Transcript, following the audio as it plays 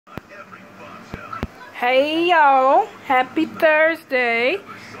Hey y'all, happy Thursday.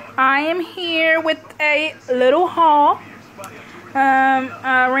 I am here with a little haul.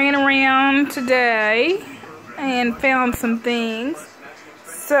 I ran around today and found some things.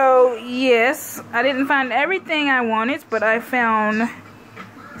 So yes, I didn't find everything I wanted, but I found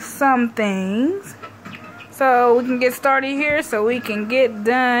some things. So we can get started here so we can get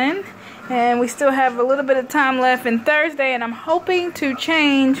done. And we still have a little bit of time left in Thursday, and I'm hoping to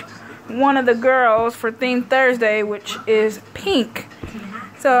change one of the girls for Theme Thursday, which is pink.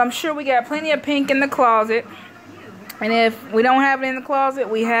 So I'm sure we got plenty of pink in the closet. And if we don't have it in the closet,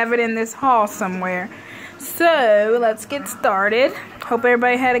 we have it in this haul somewhere. So let's get started. Hope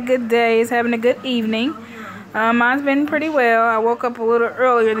everybody had a good day, is having a good evening. Mine's been pretty well. I woke up a little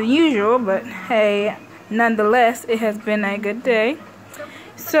earlier than usual, but hey, nonetheless, it has been a good day.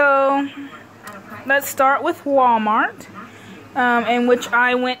 So let's start with Walmart, in which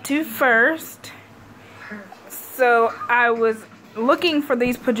I went to first. So I was looking for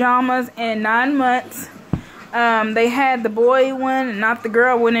these pajamas in 9 months. They had the boy one and not the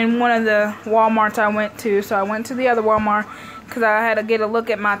girl one in one of the Walmarts I went to. So I went to the other Walmart because I had to get a look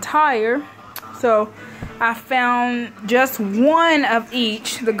at my tire. So I found just one of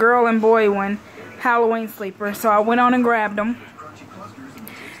each, the girl and boy one, Halloween sleeper. So I went on and grabbed them.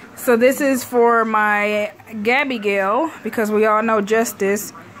 So this is for my Gabby Girl, because we all know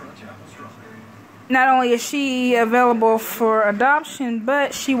Justice. Not only is she available for adoption,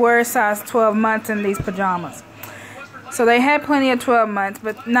 but she wears size 12 months in these pajamas. So they had plenty of 12 months,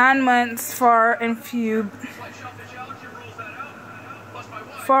 but 9 months far and few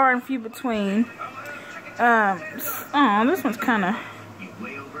between. Oh, this one's kind of...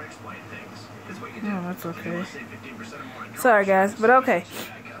 Oh, that's okay. Sorry guys, but okay.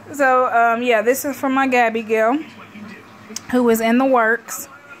 So, yeah, this is from my Gabby Girl, who is in the works.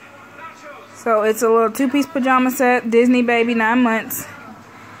 So, it's a little 2-piece pajama set, Disney Baby, 9 months.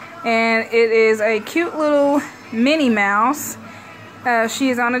 And it is a cute little Minnie Mouse. She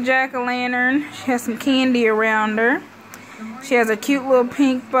is on a jack-o'-lantern. She has some candy around her. She has a cute little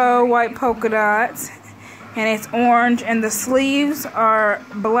pink bow, white polka dots. And it's orange, and the sleeves are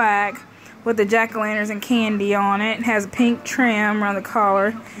black with the jack-o'-lanterns and candy on it. It has a pink trim around the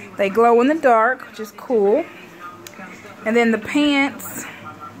collar. They glow in the dark, which is cool. And then the pants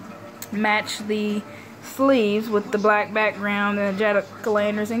match the sleeves with the black background and the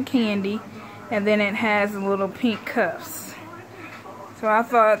jack-o'-lanterns and candy. And then it has the little pink cuffs. So I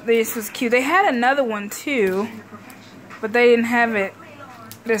thought this was cute. They had another one too, but they didn't have it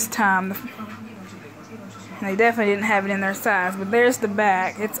this time. They definitely didn't have it in their size. But there's the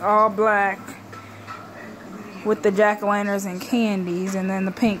back. It's all black with the jack-o'-lanterns and candies, and then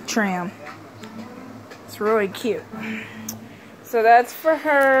the pink trim. It's really cute. So that's for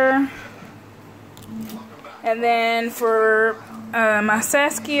her. And then for my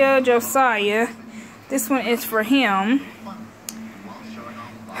Saskia Josiah, this one is for him.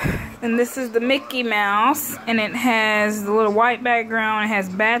 And this is the Mickey Mouse, and it has the little white background. It has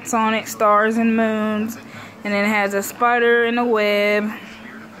bats on it, stars and moons. And then it has a spider and a web.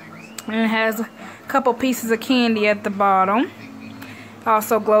 And it has a couple pieces of candy at the bottom.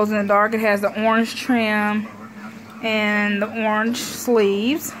 Also glows in the dark. It has the orange trim and the orange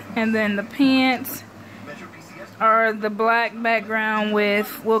sleeves. And then the pants are the black background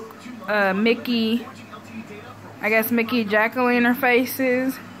with Mickey, I guess Mickey jack-o'-lantern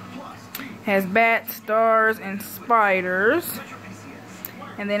faces. Has bats, stars, and spiders.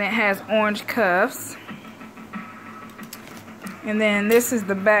 And then it has orange cuffs. And then this is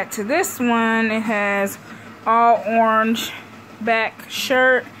the back to this one. It has all orange back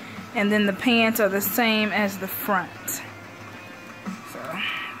shirt, and then the pants are the same as the front. So,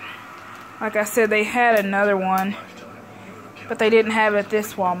 like I said, they had another one, but they didn't have it at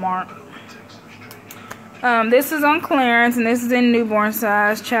this Walmart. This is on clearance, and this is in newborn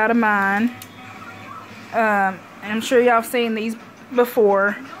size, child of mine. I'm sure y'all have seen these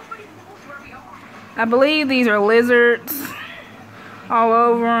before. I believe these are lizards all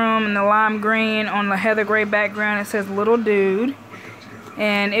over them, and the lime green on the heather gray background. It says little dude,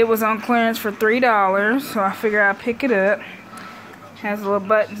 and it was on clearance for $3, so I figured I'd pick it up. Has the little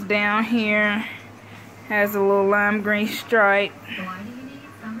buttons down here, has a little lime green stripe.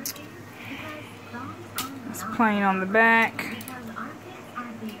 It's plain on the back.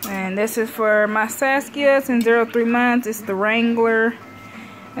 And this is for my Saskia. It's in 0-3 months. It's the Wrangler,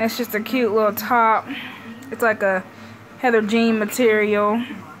 and it's just a cute little top. It's like a heather jean material.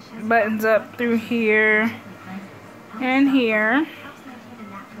 Buttons up through here and here.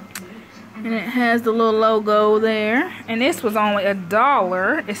 And it has the little logo there. And this was only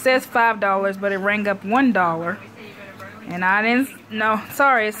 $1. It says $5, but it rang up $1. And I didn't, no,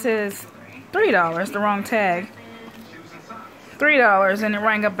 sorry, it says $3, the wrong tag. $3, and it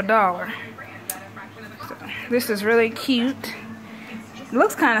rang up $1. So, this is really cute. It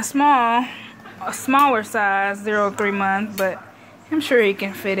looks kind of small, a smaller size, 0 to 3 months, but I'm sure he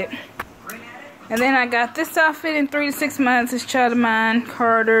can fit it. And then I got this outfit in 3 to 6 months. It's child of mine,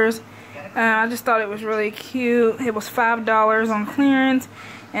 Carter's. I just thought it was really cute. It was $5 on clearance,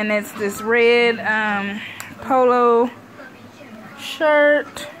 and it's this red polo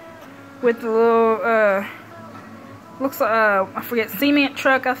shirt with the little looks like I forget, cement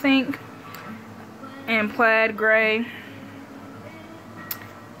truck, I think, and plaid gray.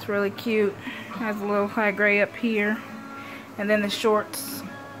 It's really cute. Has a little plaid gray up here, and then the shorts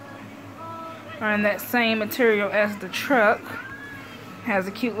are in that same material as the truck. Has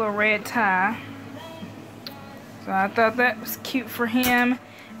a cute little red tie. So I thought that was cute for him.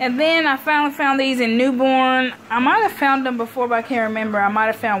 And then I finally found these in newborn. I might have found them before, but I can't remember. I might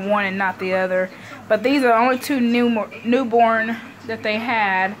have found one and not the other. But these are only 2 newborn that they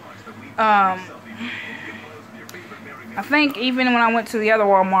had. I think even when I went to the other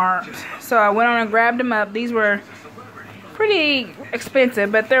Walmart. So I went on and grabbed them up. These were pretty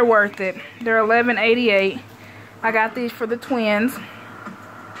expensive, but they're worth it. They're $11.88. I got these for the twins.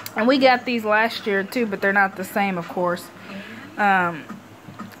 And we got these last year too, but they're not the same, of course. And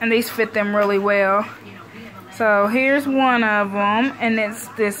these fit them really well. So here's one of them, and it's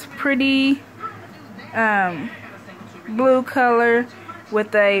this pretty blue color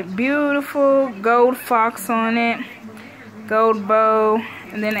with a beautiful gold fox on it, gold bow,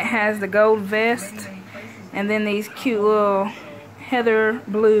 and then it has the gold vest, and then these cute little heather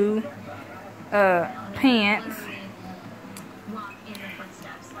blue pants.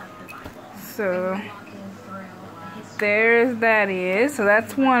 So there's that is. So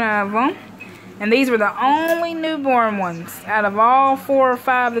that's one of them. And these were the only newborn ones. Out of all 4 or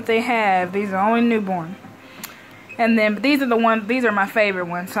 5 that they have, these are only newborn. And then but these are the ones, these are my favorite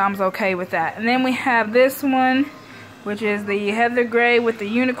ones, so I'm okay with that. And then we have this one, which is the heather gray with the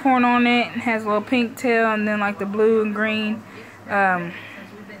unicorn on it. It has a little pink tail, and then like the blue and green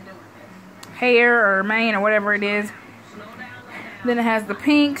hair or mane or whatever it is. Then it has the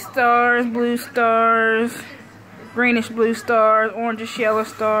pink stars, blue stars, greenish blue stars, orangish yellow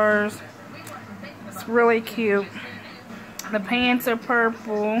stars. It's really cute. The pants are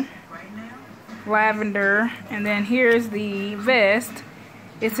purple, lavender, and then here's the vest.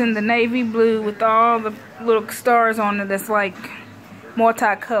 It's in the navy blue with all the little stars on it that's like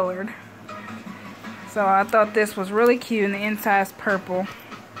multicolored. So I thought this was really cute, and the inside's purple.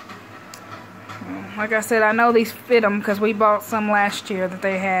 Like I said, I know these fit them because we bought some last year that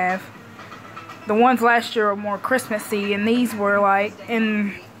they have. The ones last year were more Christmassy, and these were like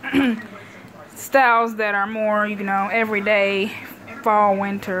in styles that are more, you know, everyday, fall,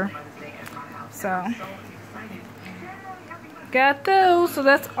 winter. So, got those. So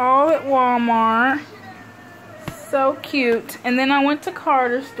that's all at Walmart. So cute. And then I went to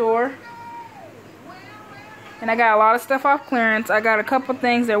Carter's store, and I got a lot of stuff off clearance. I got a couple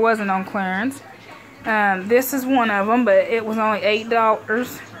things that wasn't on clearance. This is one of them, but it was only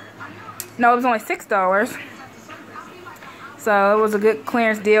 $8. No, it was only $6. So it was a good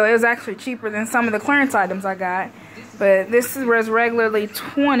clearance deal. It was actually cheaper than some of the clearance items I got. But this was regularly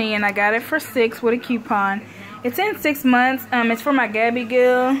 $20, and I got it for $6 with a coupon. It's in 6 months. It's for my Gabby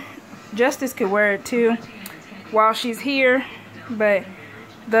Gill. Justice could wear it too while she's here. But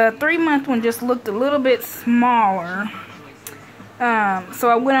the 3-month one just looked a little bit smaller. So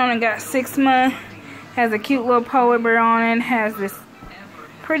I went on and got 6 months. Has a cute little polar bear on it. Has this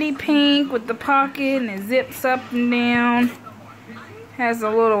pretty pink with the pocket, and it zips up and down. Has a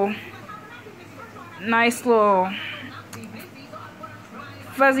little nice little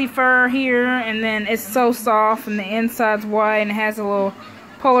fuzzy fur here, and then it's so soft, and the inside's white, and it has a little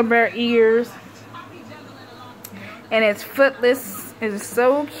polar bear ears. And it's footless. It is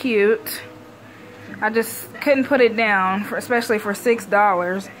so cute. I just couldn't put it down, especially for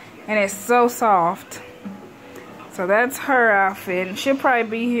 $6. And it's so soft. So that's her outfit. And she'll probably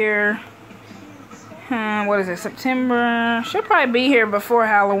be here, what is it, September? She'll probably be here before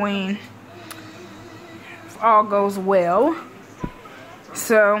Halloween, if all goes well.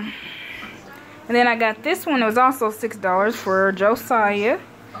 So, and then I got this one. It was also $6 for Josiah.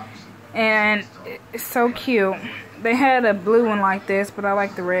 And it's so cute. They had a blue one like this, but I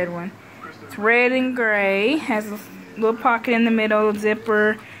like the red one. It's red and gray. Has a little pocket in the middle,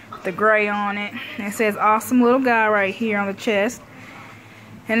 zipper, the gray on it. And it says awesome little guy right here on the chest.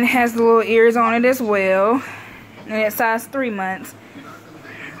 And it has the little ears on it as well. And it's size 3 months.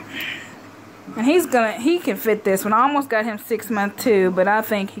 And he can fit this one. I almost got him 6 month too, but I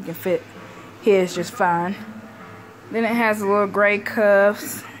think he can fit his just fine. Then it has the little gray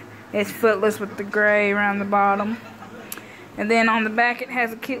cuffs. It's footless with the gray around the bottom. And then on the back it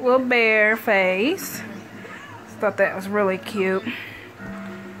has a cute little bear face. Just thought that was really cute.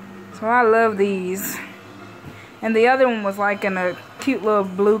 So I love these. And the other one was like in a cute little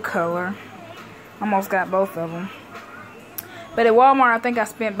blue color. Almost got both of them. But at Walmart I think I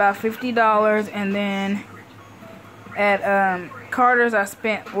spent about $50, and then at Carter's I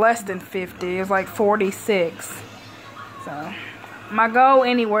spent less than 50. It was like 46. So my goal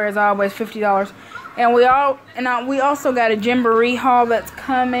anywhere is always $50. And we also got a Gymboree haul that's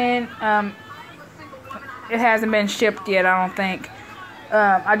coming. It hasn't been shipped yet, I don't think.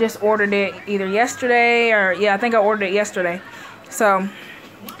 I just ordered it either yesterday or yeah, I think I ordered it yesterday. So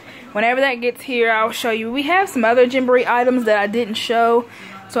whenever that gets here, I'll show you. We have some other Gymboree items that I didn't show,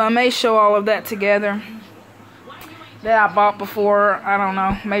 so I may show all of that together that I bought before. I don't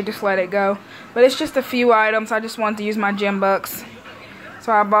know, may just let it go. But it's just a few items. I just wanted to use my gym bucks,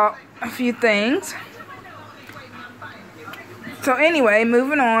 so I bought a few things. So anyway,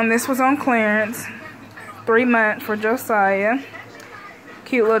 moving on. This was on clearance. 3 months for Josiah.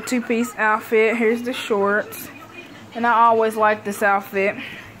 Cute little 2-piece outfit. Here's the shorts. And I always like this outfit.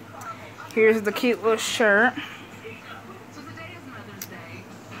 Here's the cute little shirt.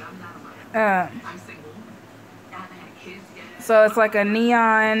 So it's like a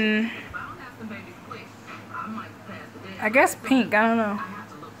neon, I guess pink, I don't know.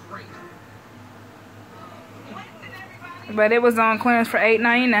 But it was on clearance for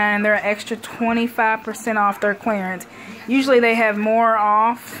 $8.99. They're an extra 25% off their clearance. Usually they have more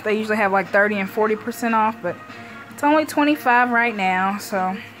off. They usually have like 30 and 40% off, but it's only 25 right now,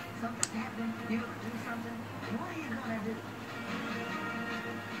 so.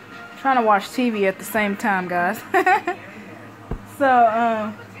 Trying to watch TV at the same time, guys.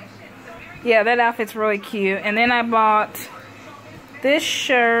 So, yeah, that outfit's really cute. And then I bought this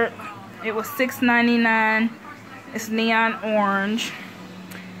shirt. It was $6.99. It's neon orange.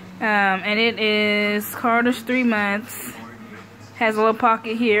 And it is Carter's 3 months. Has a little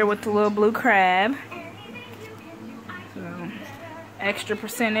pocket here with the little blue crab. So, extra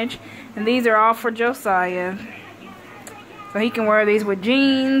percentage. And these are all for Josiah. So he can wear these with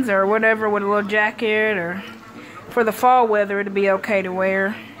jeans or whatever, with a little jacket, or for the fall weather it'd be okay to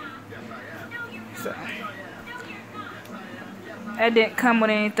wear. So that didn't come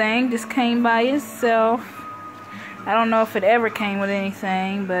with anything, just came by itself. I don't know if it ever came with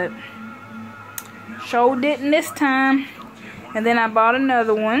anything, but sure didn't this time. And then I bought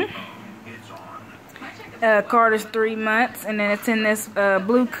another one. Carter's 3 months, and then it's in this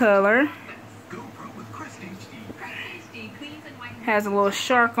blue color. Has a little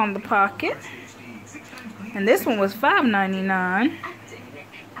shark on the pocket. And this one was $5.99.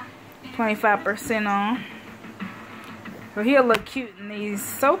 25% off. So he'll look cute in these.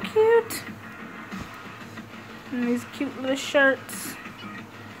 So cute. And these cute little shirts.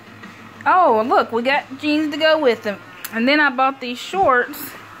 Oh, look, we got jeans to go with them. And then I bought these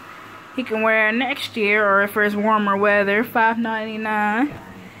shorts he can wear next year, or if there's warmer weather, $5.99.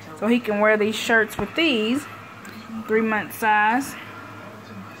 So he can wear these shirts with these. 3 month size.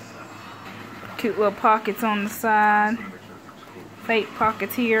 Cute little pockets on the side. Fake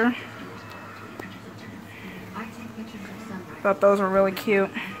pockets here. Thought those were really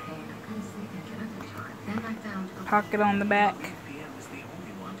cute. Pocket on the back.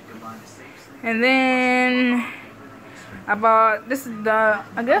 And then I bought, this is the,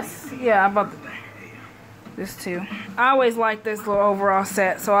 I guess, yeah, I bought this too. I always like this little overall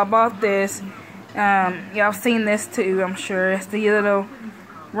set, so I bought this. Y'all seen this too, I'm sure. It's the little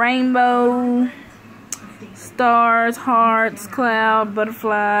rainbow, stars, hearts, cloud,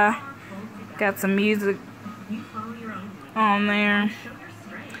 butterfly. Got some music on there.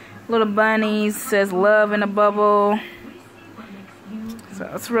 Little bunnies, says love in a bubble.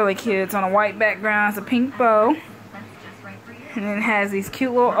 So it's really cute. It's on a white background. It's a pink bow. And then it has these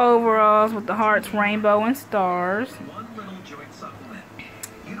cute little overalls with the hearts, rainbow, and stars.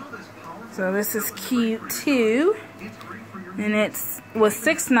 So this is cute too. And was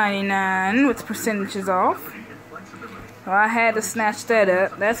 $6.99 with percentages off. So I had to snatch that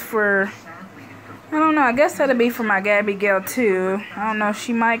up. That's for, I don't know, I guess that'll be for my Gabby girl too. I don't know,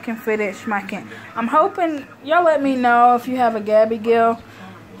 she might can fit it, she might can't. I'm hoping, y'all let me know if you have a Gabby girl,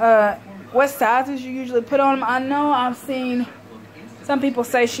 what sizes you usually put on them. I know I've seen some people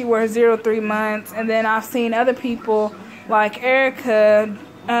say she wears 0 to 3 months, and then I've seen other people like Erica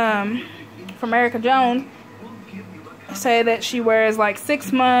from Erica Jones say that she wears like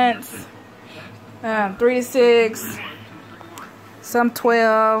 6 months, 3 to 6, some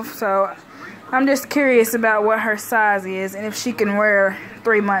 12. So I'm just curious about what her size is and if she can wear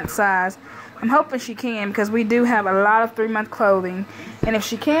 3-month size. I'm hoping she can, because we do have a lot of 3-month clothing. And if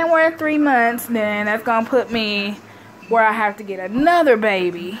she can't wear 3 months, then that's going to put me where I have to get another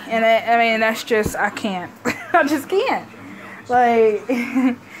baby. And I mean, that's just, I can't. I just can't. Like,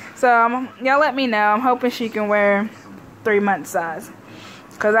 so y'all let me know. I'm hoping she can wear 3-month size.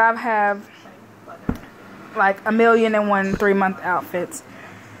 Because I have like 1,000,001 3-month outfits.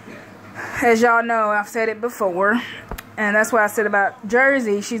 As y'all know, I've said it before. And that's what I said about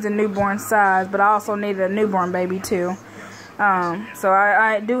Jersey. She's a newborn size, but I also needed a newborn baby too. So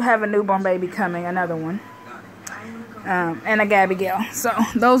I do have a newborn baby coming, another one. And a Gabby Gale. So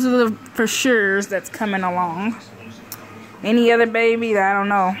those are the for sure's that's coming along. Any other babies, I don't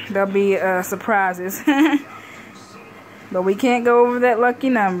know. They'll be surprises. But we can't go over that lucky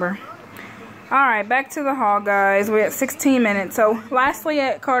number. Alright, back to the haul, guys. We're at 16 minutes. So lastly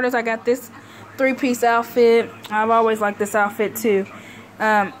at Carter's, I got this 3-piece outfit. I've always liked this outfit too.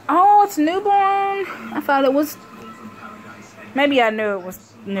 Oh, it's newborn. I thought it was, maybe I knew it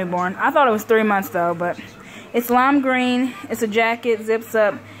was newborn. I thought it was 3 months though, but it's lime green. It's a jacket, zips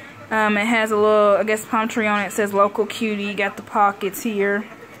up. It has a little, I guess, palm tree on it. It says local cutie. You got the pockets here.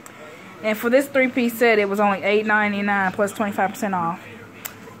 And for this 3-piece set, it was only $8.99 plus 25% off.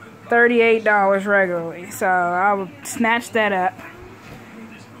 $38 regularly. So I would snatch that up.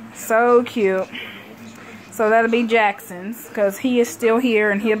 So cute. So that'll be Jackson's, because he is still here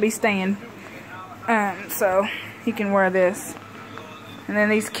and he'll be staying. So he can wear this. And then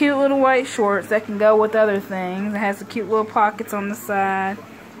these cute little white shorts that can go with other things. It has the cute little pockets on the side.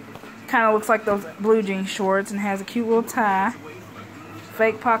 Kind of looks like those blue jean shorts, and has a cute little tie.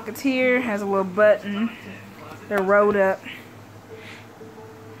 Fake pockets here. Has a little button. They're rolled up.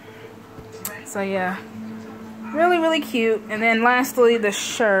 So yeah. Really, really cute. And then lastly, the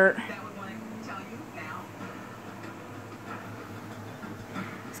shirt.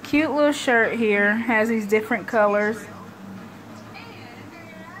 This cute little shirt here has these different colors.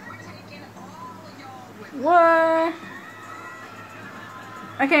 What?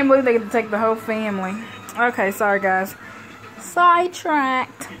 I can't believe they get to take the whole family. Okay, sorry guys.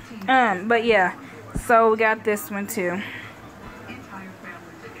 Sidetracked. But yeah. So we got this one too.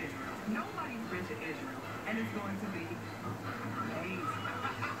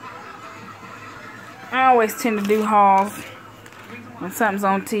 I always tend to do hauls when something's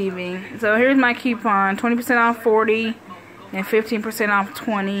on TV. So here's my coupon. 20% off 40 and 15% off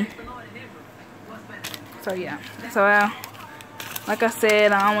 20. So yeah. So like I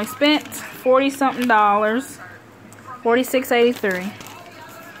said, I only spent $40-something. $46.83.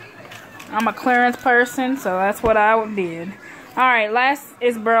 I'm a clearance person, so that's what I did. Alright, last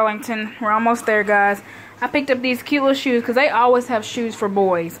is Burlington. We're almost there, guys. I picked up these cute little shoes because they always have shoes for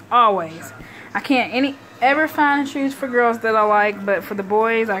boys. Always. I can't ever find shoes for girls that I like, but for the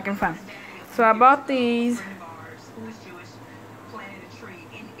boys I can find. So I bought these.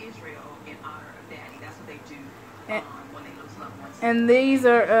 And these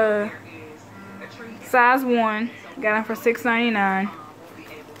are size 1. Got them for $6.99.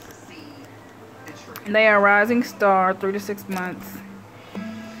 And they are Rising Star, 3 to 6 months.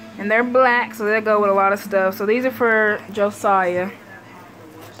 And they're black, so they go with a lot of stuff. So these are for Josiah.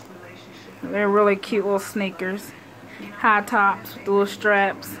 They're really cute little sneakers. High tops with the little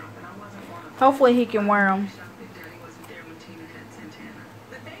straps. Hopefully he can wear them.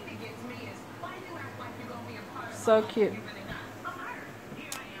 So cute.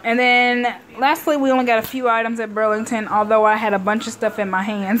 And then lastly, we only got a few items at Burlington, although I had a bunch of stuff in my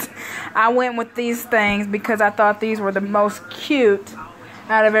hands. I went with these things because I thought these were the most cute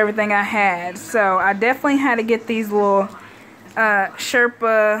out of everything I had. So I definitely had to get these little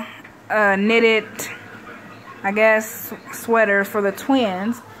Sherpa knitted, I guess, sweaters for the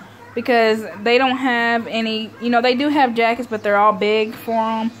twins, because they don't have any, you know, they do have jackets, but they're all big for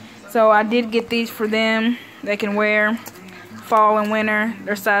them. So I did get these for them. They can wear fall and winter.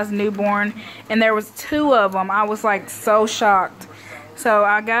 They're size newborn, and there was 2 of them. I was like so shocked. So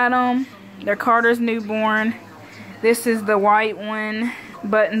I got them. They're Carter's newborn. This is the white one.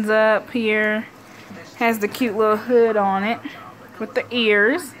 Buttons up here. Has the cute little hood on it with the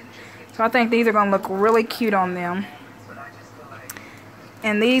ears. So I think these are going to look really cute on them.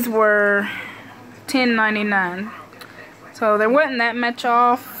 And these were $10.99. So there wasn't that much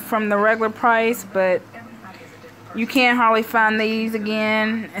off from the regular price, but you can't hardly find these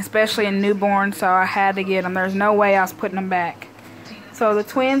again, especially in newborn, so I had to get them. There's no way I was putting them back. So the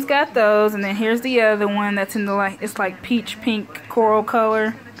twins got those, and then here's the other one that's in the it's like peach pink coral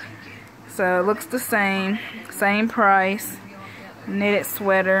color. So it looks the same price. Knitted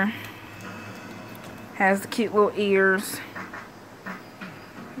sweater. Has the cute little ears.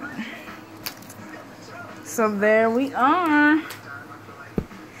 So there we are.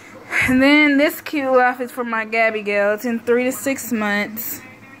 And then this cute outfit is for my Gabby girl. It's in 3 to 6 months.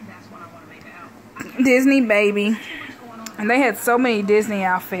 Disney baby. And they had so many Disney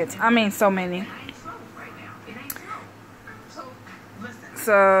outfits. I mean, so many.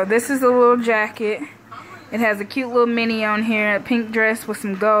 So this is a little jacket. It has a cute little mini on here. A pink dress with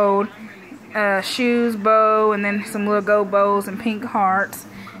some gold. Shoes, bow, and then some little gold bows and pink hearts.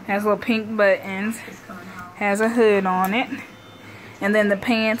 Has little pink buttons. Has a hood on it. And then the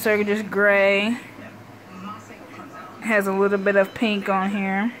pants are just gray. Has a little bit of pink on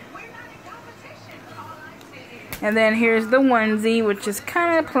here. And then here's the onesie, which is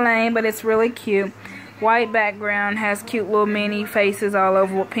kind of plain, but it's really cute. White background, has cute little mini faces all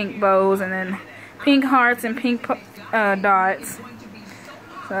over with pink bows, and then pink hearts and pink dots.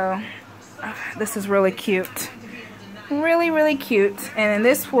 So this is really cute. Really, really cute. And then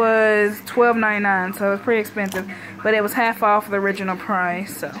this was $12.99, so it was pretty expensive. But it was half off the original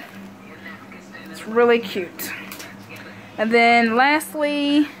price, so it's really cute. And then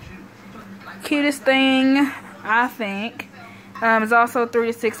lastly, cutest thing, I think, is also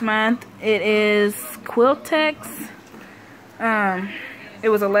 3 to 6 months. It is Quiltex. It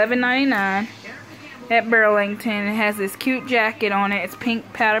was $11.99 at Burlington. It has this cute jacket on it. It's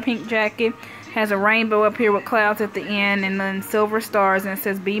pink, powder pink jacket. Has a rainbow up here with clouds at the end, and then silver stars, and it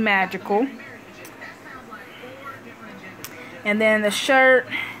says "Be Magical." And then the shirt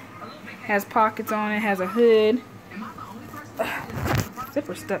has pockets on it. Has a hood.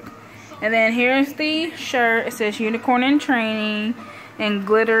 Zipper stuck. And then here's the shirt. It says "Unicorn in Training," and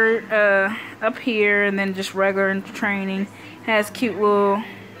glitter up here, and then just regular in training. Has cute little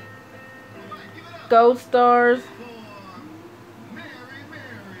gold stars.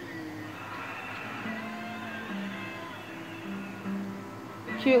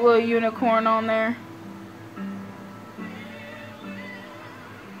 Cute little unicorn on there.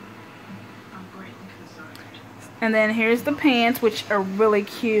 And then here's the pants, which are really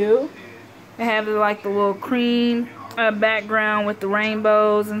cute. They have like the little cream background with the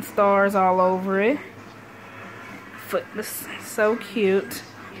rainbows and stars all over it. Footless, so cute.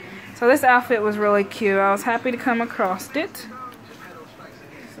 So this outfit was really cute. I was happy to come across it.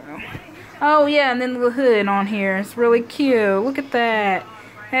 So, oh yeah, and then the hood on here. It's really cute. Look at that.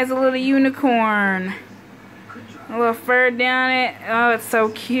 Has a little unicorn. A little fur down it. Oh, it's so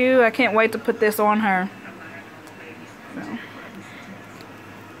cute. I can't wait to put this on her. So.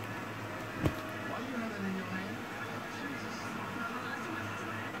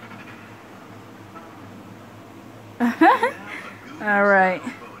 Alright.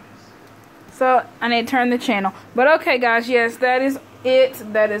 So, I need to turn the channel. But okay, guys. Yes, that is it.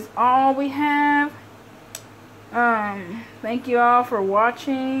 That is all we have. Thank you all for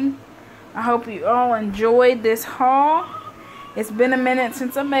watching. I hope you all enjoyed this haul. It's been a minute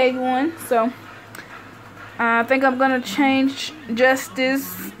since I made one, so I think I'm gonna change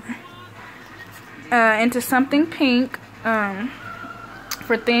Justice into something pink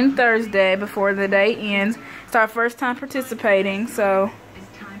for Theme Thursday before the day ends. It's our first time participating, so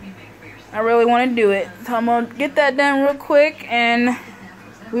I really want to do it. So I'm gonna get that done real quick, and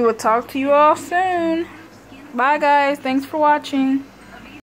we will talk to you all soon. Bye guys, thanks for watching.